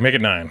 He's like, make it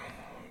 9.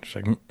 She's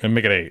like, and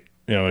make it 8.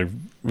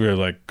 We were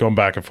like going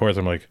back and forth.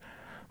 I'm like,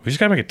 we just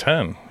gotta make it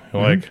 10.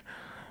 Like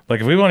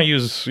if we want to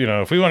use,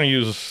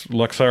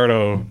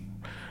 Luxardo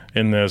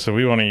in this, and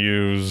we want to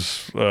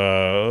use,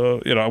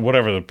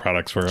 whatever the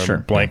products were, Sure.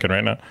 I'm blanking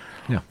right now.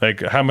 Yeah. Like,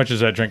 how much is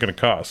that drink going to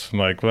cost? I'm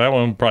like, well, that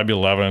one would probably be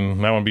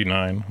 11. That one be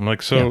 9. I'm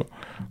like, so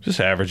just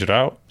average it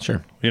out.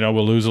 Sure.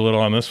 We'll lose a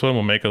little on this one.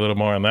 We'll make a little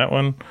more on that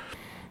one.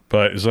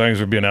 But as long as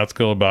we're being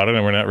ethical about it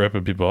and we're not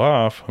ripping people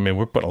off, I mean,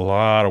 we're putting a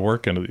lot of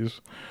work into these.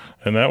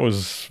 And that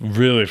was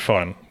really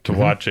fun to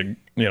watch it,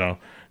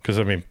 because,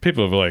 I mean,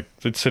 people would like,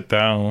 they'd sit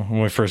down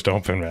when we first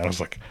opened, man. I was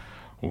like,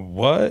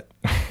 what?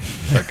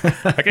 Like,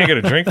 I can't get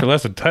a drink for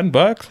less than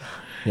 $10?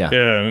 Yeah.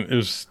 And it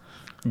was,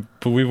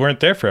 but we weren't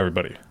there for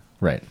everybody.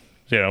 Right.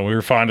 We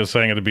were fond of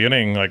saying at the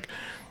beginning, like,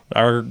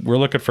 we're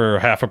looking for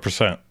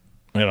 0.5%,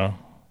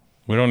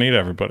 We don't need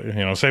everybody.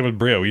 Same with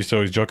Brio. We used to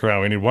always joke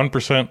around. We need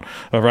 1%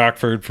 of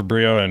Rockford for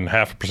Brio and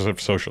 0.5%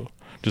 for social,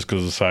 just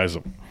because of the size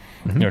of them.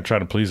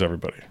 Trying to please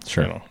everybody.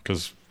 Sure.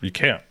 Because you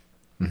can't.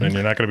 And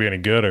you're not going to be any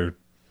good or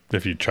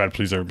if you try to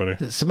please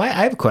everybody. So I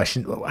have a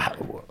question.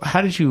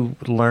 How did you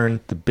learn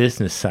the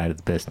business side of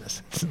the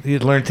business? You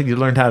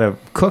learned how to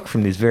cook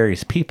from these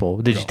various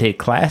people. Did you take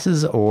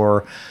classes,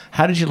 or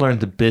how did you learn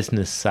the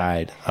business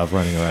side of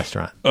running a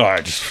restaurant? Oh,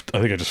 I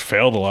think I just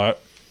failed a lot.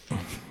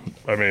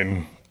 I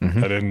mean,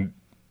 I didn't.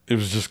 It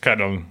was just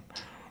kind of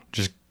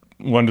just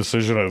one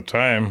decision at a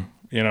time,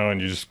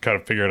 and you just kind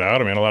of figure it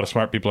out. I mean, a lot of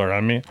smart people are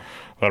on me,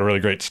 a lot of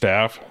really great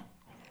staff.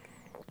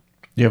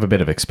 You have a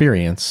bit of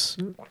experience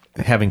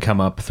having come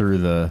up through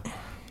the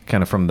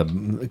kind of from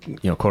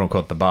the, quote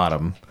unquote, the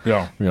bottom.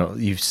 Yeah.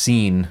 You've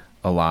seen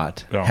a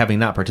lot, Yeah. having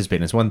not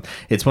participated.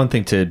 It's one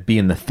thing to be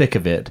in the thick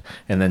of it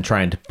and then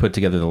trying to put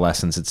together the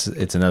lessons.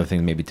 It's another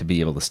thing maybe to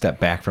be able to step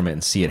back from it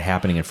and see it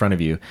happening in front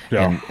of you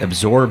and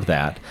absorb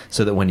that,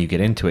 so that when you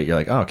get into it, you're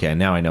like, oh, okay,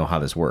 now I know how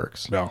this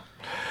works. Yeah.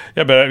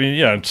 Yeah, but I mean,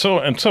 and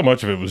so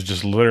much of it was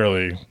just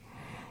literally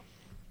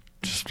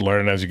just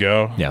learning as you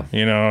go. Yeah.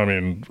 I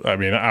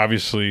mean,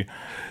 obviously,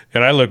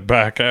 and I look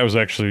back, I was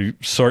actually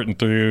sorting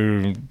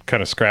through,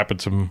 kind of scrapping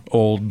some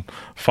old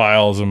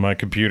files in my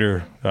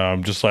computer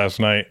just last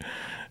night.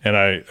 And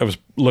I was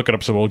looking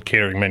up some old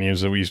catering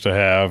menus that we used to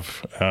have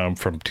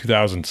from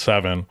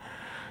 2007.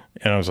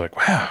 And I was like,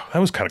 wow, that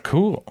was kind of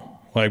cool.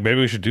 Like, maybe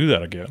we should do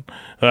that again.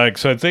 Like,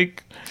 so I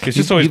think it's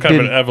just always kind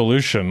of an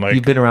evolution. Like,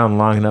 You've been around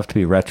long enough to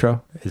be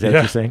retro? Is that what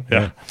you're saying?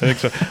 Yeah, I think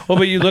so. Well,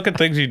 but you look at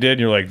things you did and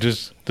you're like,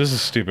 this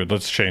is stupid.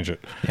 Let's change it.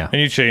 Yeah. And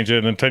you change it.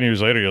 And then 10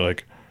 years later, you're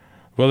like,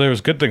 well, there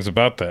was good things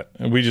about that.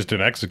 And we just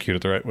didn't execute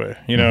it the right way.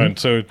 And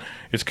so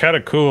it's kind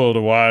of cool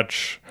to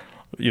watch,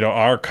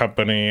 our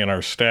company and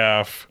our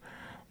staff,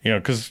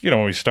 because,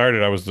 when we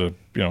started, I was the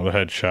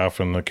head chef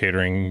and the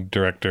catering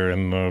director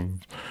and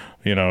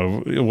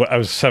I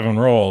was 7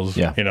 roles.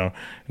 Yeah.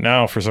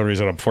 Now for some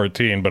reason I'm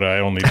 14, but I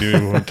only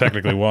do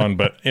technically 1.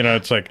 But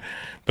it's like,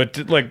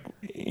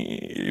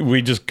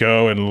 we just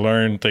go and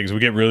learn things. We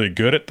get really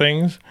good at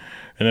things,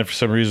 and then for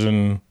some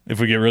reason, if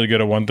we get really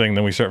good at one thing,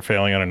 then we start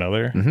failing on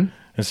another.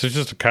 And so it's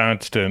just a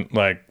constant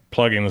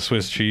plugging the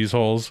Swiss cheese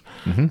holes,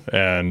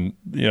 and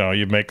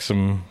you make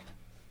some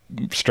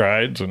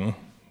strides, and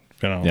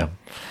Yeah.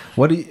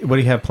 What do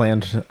you have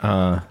planned,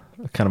 kind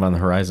of on the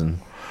horizon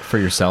for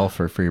yourself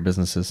or for your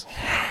businesses?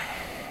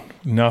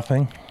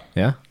 Nothing.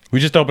 Yeah. We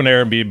just opened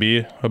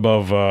Airbnb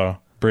above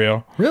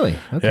Brio. Really?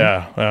 Okay.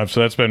 Yeah. So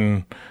that's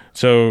been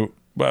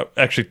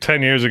actually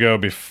 10 years ago.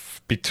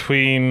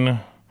 Between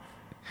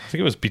think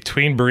it was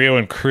between Brio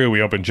and Crew.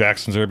 We opened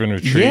Jackson's Urban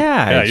Retreat.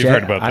 Yeah, you've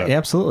heard about that.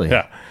 Absolutely.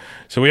 Yeah.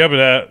 So we opened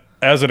that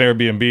as an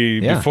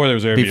Airbnb before there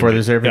was Airbnb. Before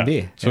there's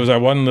Airbnb. Yeah. So it was our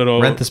one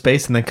little rent the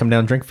space and then come down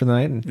and drink for the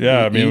night. And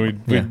yeah, I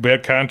mean, eat. we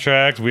had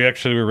contracts. We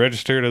actually were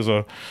registered as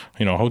a,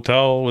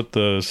 hotel with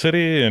the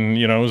city, and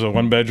it was a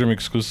 1-bedroom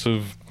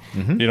exclusive,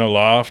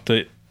 loft.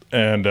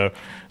 And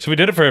so we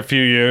did it for a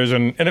few years,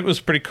 and it was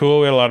pretty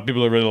cool. We had a lot of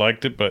people that really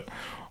liked it, but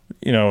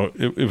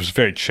it was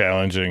very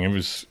challenging.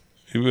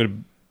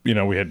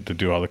 We had to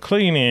do all the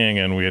cleaning,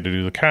 and we had to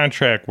do the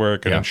contract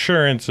work and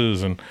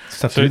insurances and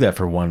stuff to do that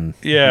for one.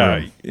 Yeah,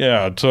 room.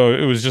 yeah. So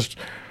it was just.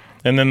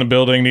 And then the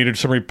building needed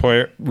some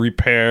repair.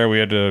 We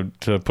had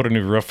to put a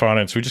new roof on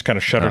it, so we just kind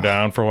of shut her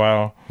down for a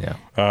while. Yeah.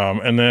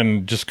 And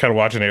then just kind of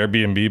watching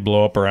Airbnb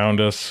blow up around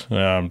us.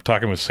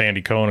 Talking with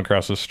Sandy Cohen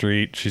across the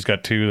street. She's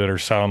got 2 that are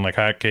selling like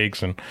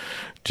hotcakes, and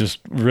just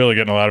really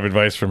getting a lot of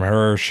advice from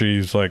her.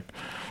 She's like,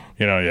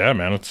 yeah,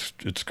 man,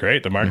 it's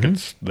great. The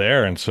market's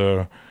there, and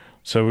so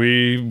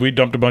we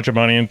dumped a bunch of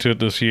money into it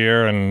this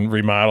year and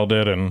remodeled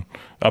it and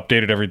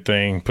updated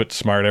everything, put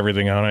smart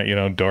everything on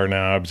it,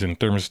 doorknobs and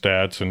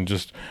thermostats, and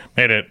just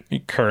made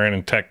it current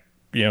and tech,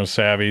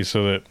 savvy,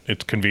 so that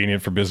it's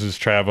convenient for business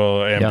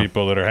travel and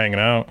people that are hanging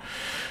out.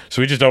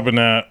 So we just opened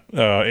that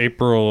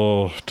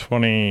April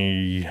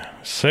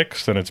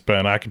 26th, and it's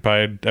been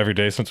occupied every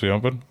day since we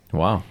opened.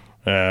 Wow.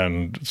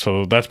 And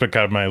so that's been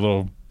kind of my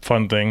little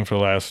fun thing for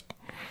the last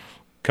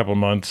couple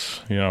months,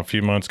 a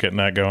few months getting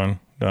that going.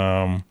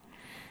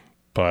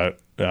 But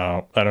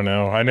I don't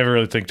know. I never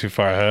really think too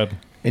far ahead.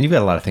 And you've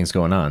got a lot of things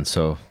going on,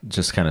 so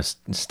just kind of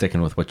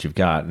sticking with what you've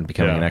got and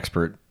becoming an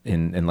expert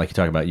in, and like you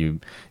talk about, you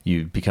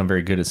become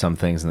very good at some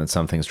things, and then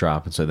some things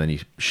drop, and so then you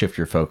shift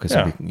your focus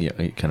and you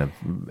kind of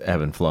ebb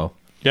and flow.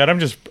 Yeah, and I'm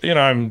just,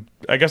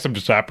 I guess I'm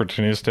just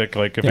opportunistic.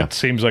 Like if it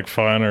seems like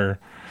fun, or,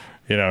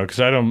 because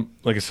I don't,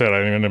 like I said,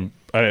 I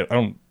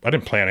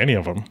didn't plan any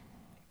of them,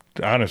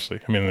 honestly.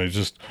 I mean, it's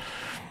just,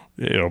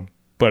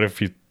 but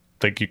if you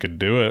think you could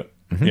do it,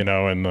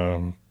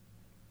 and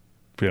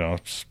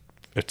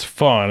it's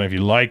fun if you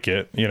like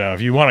it.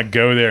 If you want to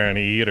go there and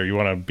eat, or you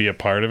want to be a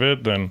part of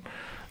it, then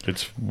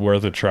it's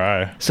worth a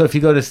try. So if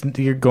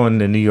you're going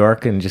to New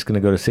York and just going to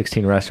go to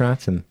 16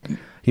 restaurants, and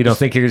you don't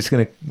think you're just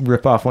going to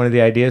rip off one of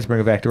the ideas, bring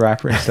it back to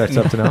Rockford, and start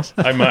something else?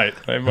 I might.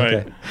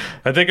 Okay.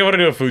 I think I want to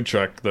do a food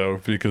truck though,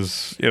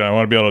 because I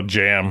want to be able to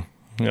jam.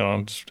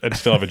 I'd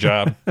still have a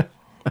job.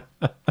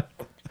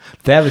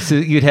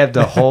 You'd have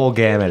the whole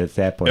gamut at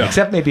that point,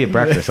 except maybe at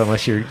breakfast,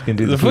 unless you're going to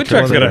do the food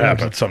truck's going to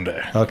happen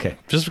someday. Okay.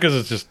 Just because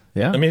it's just,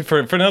 I mean,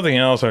 for nothing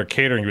else, our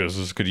catering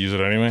business could use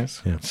it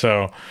anyways. Yeah.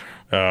 So,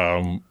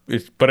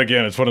 but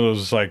again, it's one of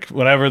those, like,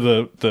 whenever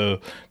the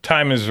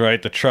time is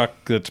right, the truck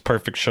that's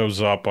perfect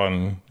shows up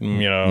on,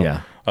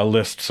 a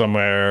list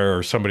somewhere,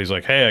 or somebody's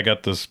like, hey, I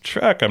got this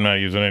truck I'm not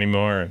using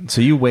anymore.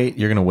 So you're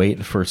going to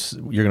wait for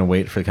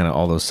kind of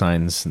all those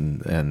signs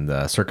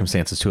and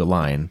circumstances to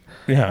align.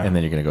 Yeah. And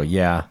then you're going to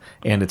go,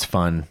 and it's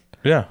fun.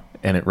 Yeah.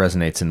 And it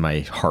resonates in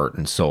my heart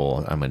and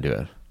soul. I'm going to do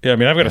it. Yeah. I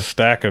mean, I've got a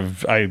stack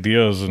of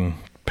ideas and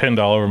pinned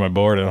all over my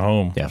board at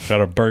home. Yeah. I've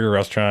got a burger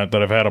restaurant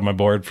that I've had on my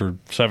board for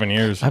 7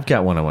 years. I've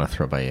got one I want to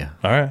throw by you.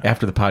 All right.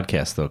 After the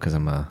podcast, though, because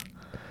I'm going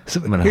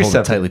to hold here's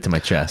it tightly to my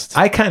chest.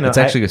 It's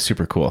actually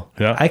super cool.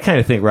 Yeah. I kind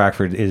of think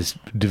Rockford is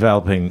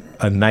developing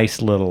a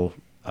nice little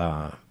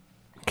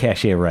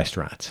cachet of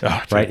restaurants.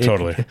 Oh, right?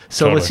 Totally.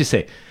 Let's just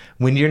say,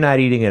 when you're not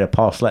eating at a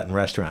Paul Sletton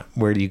restaurant,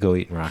 where do you go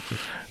eat in Rockford?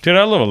 Dude,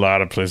 I love a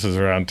lot of places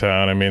around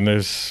town. I mean,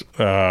 there's,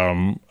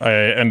 I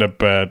end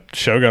up at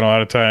Shogun a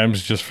lot of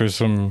times just for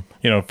some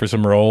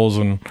rolls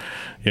and,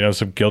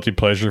 some guilty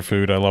pleasure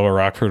food. I love a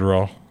Rockford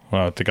roll.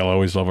 Well, I think I'll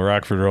always love a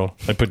Rockford roll.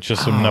 I put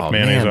just enough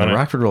mayonnaise on it. The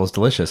Rockford roll is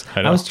delicious.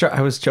 I know.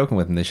 I was joking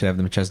with them. They should have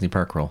the McChesney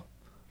Park roll.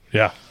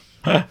 Yeah.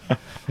 I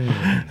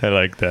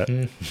like that.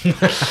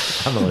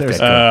 I'm gonna let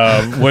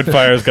that go.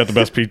 Woodfire's got the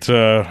best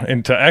pizza.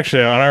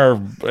 Actually,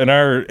 in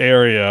our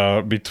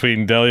area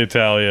between Deli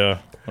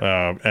Italia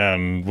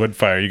and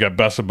Woodfire, you got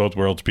best of both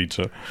worlds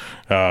pizza.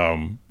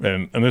 And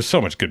there's so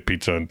much good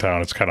pizza in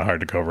town. It's kind of hard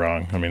to go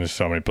wrong. I mean, there's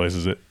so many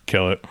places that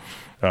kill it.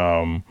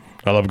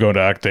 I love going to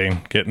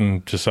Octane,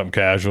 getting just something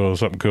casual,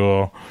 something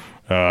cool.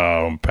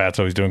 Pat's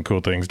always doing cool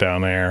things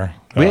down there.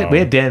 We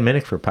had Dan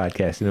Minnick for a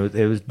podcast, and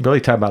it was really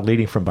talking about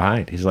leading from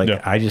behind. He's like,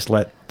 I just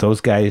let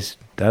those guys,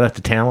 I let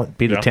the talent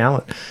be the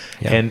talent.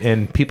 Yeah.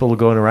 And people will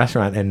go in a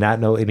restaurant and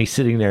not know, and he's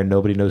sitting there and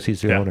nobody knows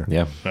he's the owner.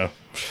 Yeah.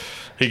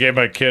 He gave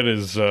my kid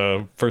his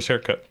first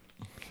haircut.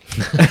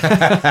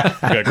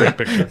 Got a great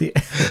picture.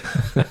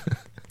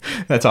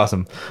 That's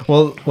awesome.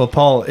 Well,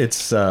 Paul,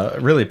 it's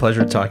really a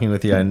pleasure talking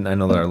with you. I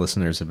know that our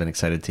listeners have been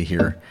excited to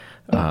hear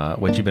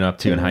what you've been up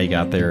to and how you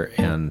got there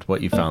and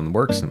what you found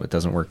works and what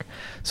doesn't work.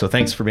 So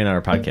thanks for being on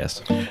our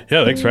podcast.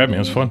 Yeah, thanks for having me. It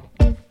was fun.